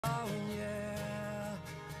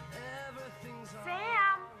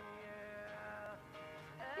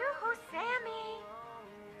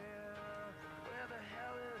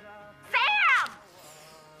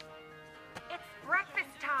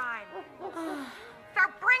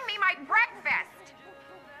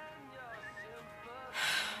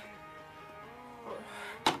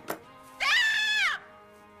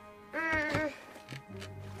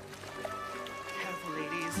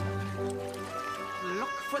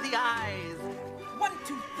the eyes. 1,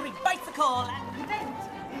 2, 3, bicycle and vent.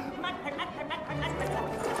 Flap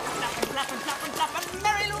and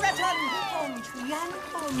merry Loretton.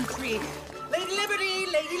 Palm tree. Lady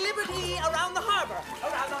Liberty, around the harbor,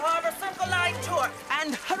 circle line tour,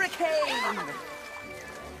 and hurricane.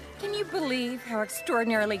 Can you believe how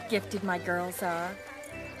extraordinarily gifted my girls are?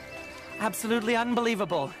 Absolutely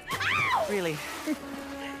unbelievable. Ow! Really.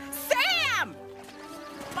 Sam!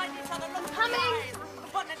 Find each other, look Coming.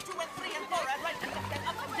 1 and 2 and 3 and 4 and right and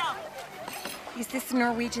up and down. Is this the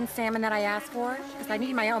Norwegian salmon that I asked for? Because I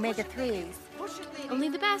need my omega-3s. Only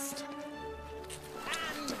the best.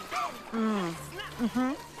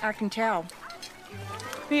 I can tell.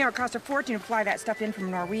 You know, it costs a fortune to fly that stuff in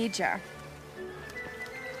from Norwegia.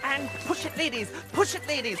 And push it, ladies. Push it,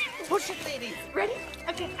 ladies. Push it, ladies. Ready?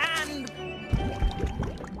 Okay, and...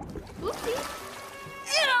 Oopsie.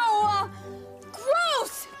 Ew!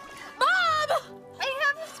 Gross! Mom! I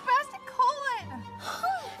have a spastic colon.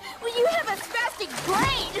 Well, you have a spastic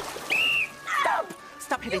brain. Stop!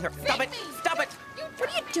 Stop hitting her. Stop it. Stop it. What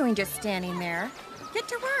are you doing just standing there? Get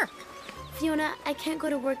to work. Fiona, I can't go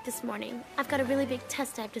to work this morning. I've got a really big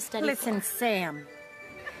test I have to study Listen, for. Sam.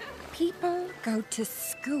 People go to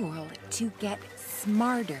school to get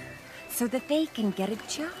smarter so that they can get a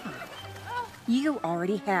job. You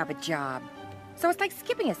already have a job, so it's like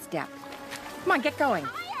skipping a step. Come on, get going.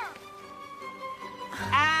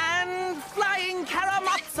 And flying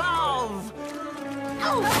Karamazov!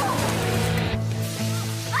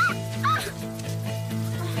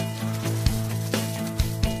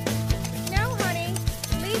 No, honey.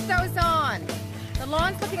 Leave those on. The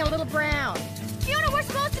lawn's looking a little brown. Fiona, we're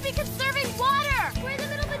supposed to be conserving water. We're in the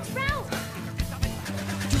middle of a drought.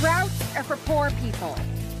 Droughts are for poor people.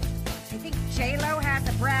 You think J-Lo has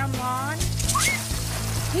a brown lawn?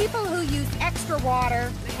 People who use extra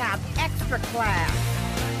water have extra class.